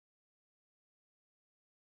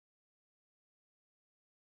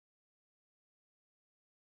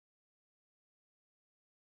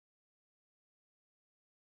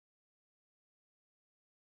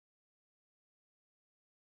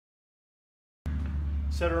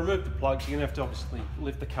So to remove the plugs, you're going to have to obviously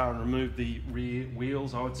lift the car and remove the rear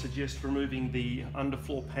wheels. I would suggest removing the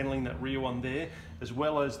underfloor paneling, that rear one there, as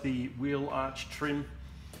well as the wheel arch trim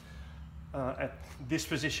at this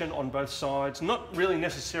position on both sides. Not really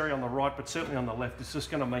necessary on the right, but certainly on the left. It's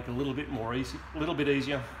just going to make it a little bit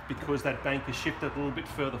easier because that bank is shifted a little bit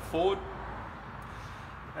further forward.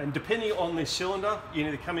 And depending on the cylinder, you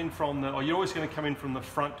either come in from the, or you're always going to come in from the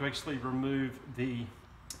front to actually remove the,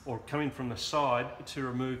 or come in from the side to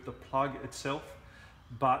remove the plug itself.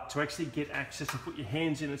 But to actually get access and put your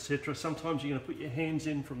hands in, etc., sometimes you're going to put your hands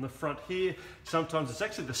in from the front here. Sometimes it's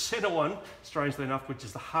actually the center one, strangely enough, which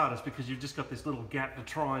is the hardest because you've just got this little gap to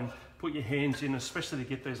try and put your hands in, especially to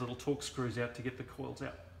get those little torque screws out to get the coils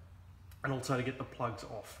out and also to get the plugs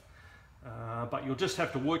off. But you'll just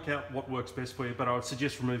have to work out what works best for you, but I would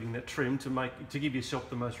suggest removing that trim to give yourself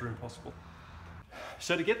the most room possible.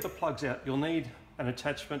 So to get the plugs out, you'll need an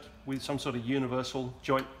attachment with some sort of universal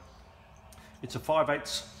joint. It's a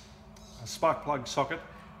 5/8 spark plug socket.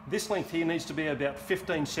 This length here needs to be about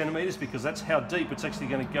 15 centimeters because that's how deep it's actually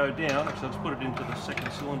going to go down. So let's put it into the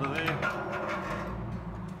second cylinder there.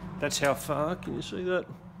 That's how far, can you see that?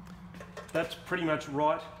 That's pretty much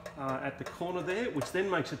right at the corner there, which then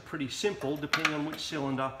makes it pretty simple, depending on which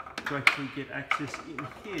cylinder, to actually get access in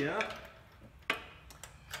here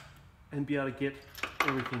and be able to get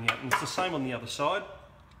everything out. And it's the same on the other side.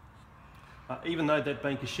 Even though that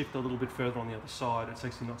bank is shifted a little bit further on the other side, it's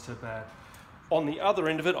actually not so bad. On the other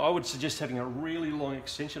end of it, I would suggest having a really long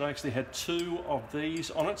extension. I actually had 2 of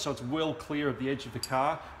these on it, so it's well clear of the edge of the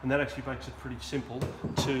car, and that actually makes it pretty simple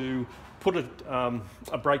to put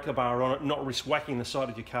a breaker bar on it, not risk whacking the side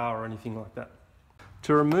of your car or anything like that.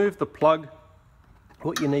 To remove the plug,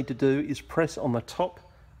 what you need to do is press on the top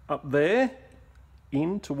up there,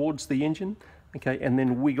 in towards the engine, okay, and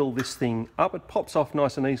then wiggle this thing up. It pops off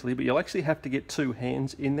nice and easily, but you'll actually have to get 2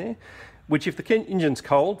 hands in there, which if the engine's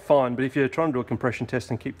cold, fine, but if you're trying to do a compression test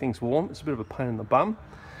and keep things warm, it's a bit of a pain in the bum.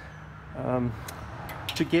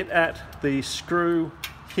 To get at the screw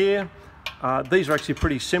here, these are actually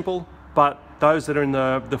pretty simple, but those that are in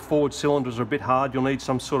the forward cylinders are a bit hard. You'll need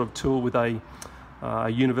some sort of tool with a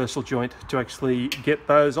universal joint to actually get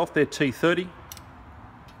those off. They're T30.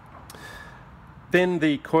 Then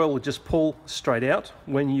the coil will just pull straight out.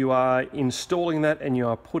 When you are installing that and you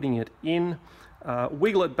are putting it in,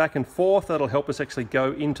 wiggle it back and forth. That'll help us actually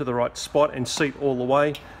go into the right spot and seat all the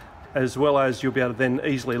way, as well as you'll be able to then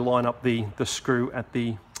easily line up the screw at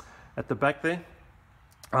the back there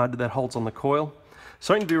that holds on the coil.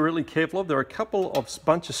 Something to be really careful of, there are a couple of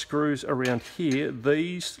bunch of screws around here.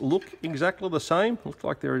 These look exactly the same, look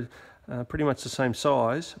like they're pretty much the same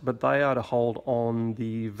size, but they are to hold on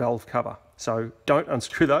the valve cover. So don't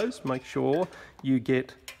unscrew those, make sure you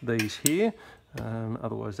get these here,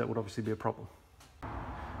 otherwise that would obviously be a problem.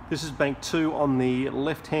 This is bank 2 on the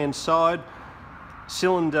left hand side.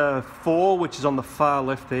 Cylinder 4, which is on the far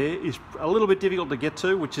left there, is a little bit difficult to get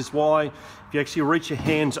to, which is why if you actually reach your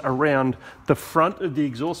hands around the front of the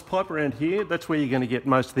exhaust pipe around here, that's where you're going to get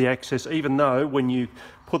most of the access, even though when you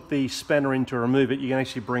put the spanner in to remove it, you can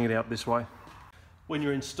actually bring it out this way. When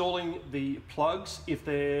you're installing the plugs, if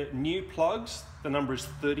they're new plugs, the number is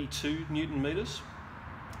 32 Newton meters.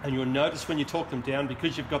 And you'll notice when you torque them down,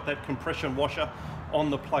 because you've got that compression washer on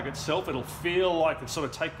the plug itself, it'll feel like it's sort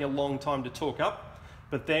of taking a long time to torque up.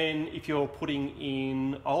 But then if you're putting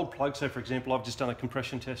in old plugs, so for example, I've just done a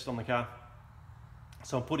compression test on the car.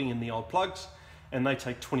 So I'm putting in the old plugs and they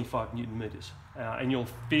take 25 Newton meters. And you'll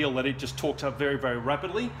feel that it just torques up very, very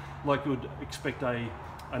rapidly, like you would expect a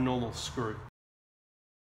normal screw.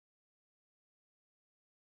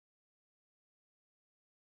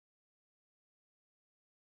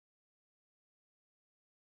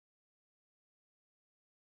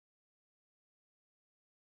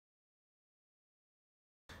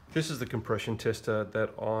 This is the compression tester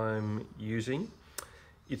that I'm using.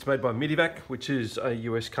 It's made by Midivac, which is a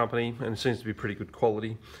US company, and it seems to be pretty good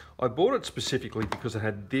quality. I bought it specifically because it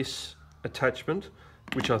had this attachment,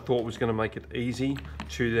 which I thought was going to make it easy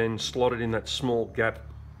to then slot it in that small gap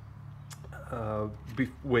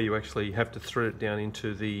where you actually have to thread it down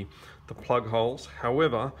into the plug holes.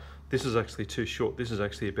 However, this is actually too short. This is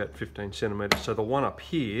actually about 15 centimeters. So the one up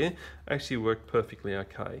here actually worked perfectly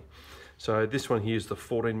okay. So this one here is the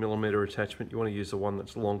 14mm attachment. You want to use the one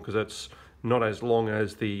that's long because that's not as long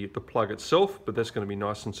as the plug itself, but that's going to be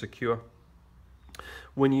nice and secure.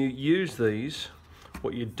 When you use these,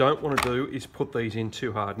 what you don't want to do is put these in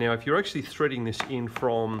too hard. Now, if you're actually threading this in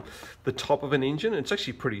from the top of an engine, it's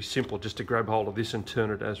actually pretty simple just to grab hold of this and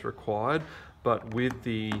turn it as required. But with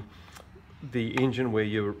the engine where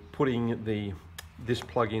you're putting the this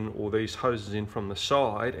plug-in or these hoses in from the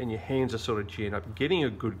side and your hands are sort of jammed up, getting a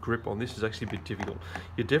good grip on this is actually a bit difficult.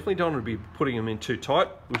 You definitely don't want to be putting them in too tight,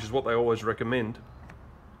 which is what they always recommend.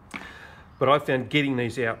 But I found getting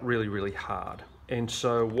these out really, really hard. And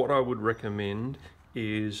so what I would recommend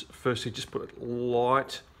is firstly just put a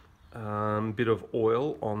light bit of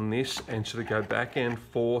oil on this and sort of go back and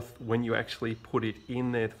forth when you actually put it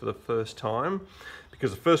in there for the first time.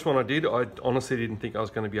 Because the first one I did, I honestly didn't think I was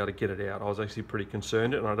going to be able to get it out. I was actually pretty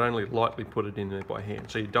concerned, and I'd only lightly put it in there by hand.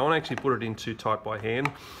 So you don't actually put it in too tight by hand.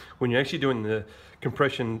 When you're actually doing the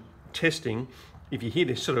compression testing, if you hear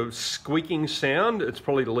this sort of squeaking sound, it's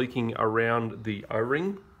probably leaking around the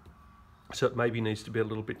O-ring. So it maybe needs to be a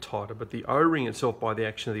little bit tighter, but the O-ring itself, by the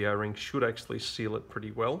action of the O-ring, should actually seal it pretty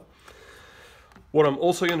well. What I'm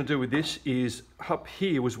also going to do with this is, up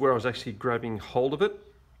here was where I was actually grabbing hold of it,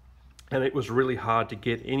 and it was really hard to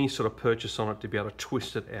get any sort of purchase on it to be able to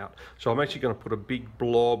twist it out. So I'm actually going to put a big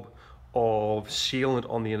blob of sealant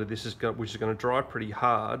on the end of this, which is going to dry pretty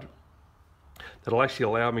hard. That'll actually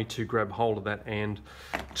allow me to grab hold of that and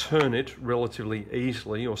turn it relatively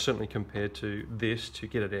easily, or certainly compared to this, to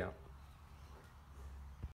get it out.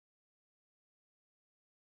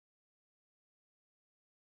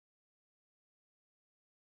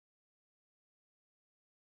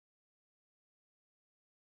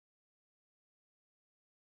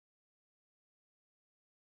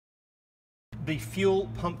 The fuel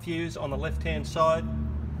pump fuse on the left hand side.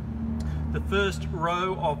 The first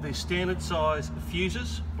row of the standard size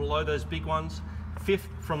fuses below those big ones. Fifth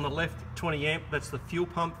from the left, 20 amp, that's the fuel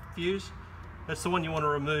pump fuse. That's the one you want to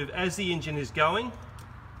remove as the engine is going.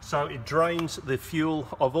 So it drains the fuel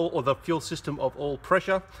of all, or the fuel system of all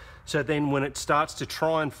pressure. So then when it starts to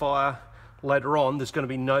try and fire later on, there's going to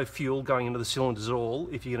be no fuel going into the cylinders at all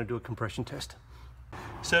if you're going to do a compression test.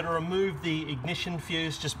 So to remove the ignition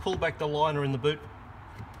fuse, just pull back the liner in the boot,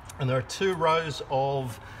 and there are two rows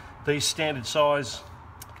of these standard size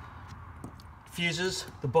fuses.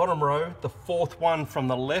 The bottom row, the fourth one from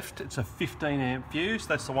the left, it's a 15 amp fuse.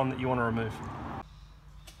 That's the one that you want to remove.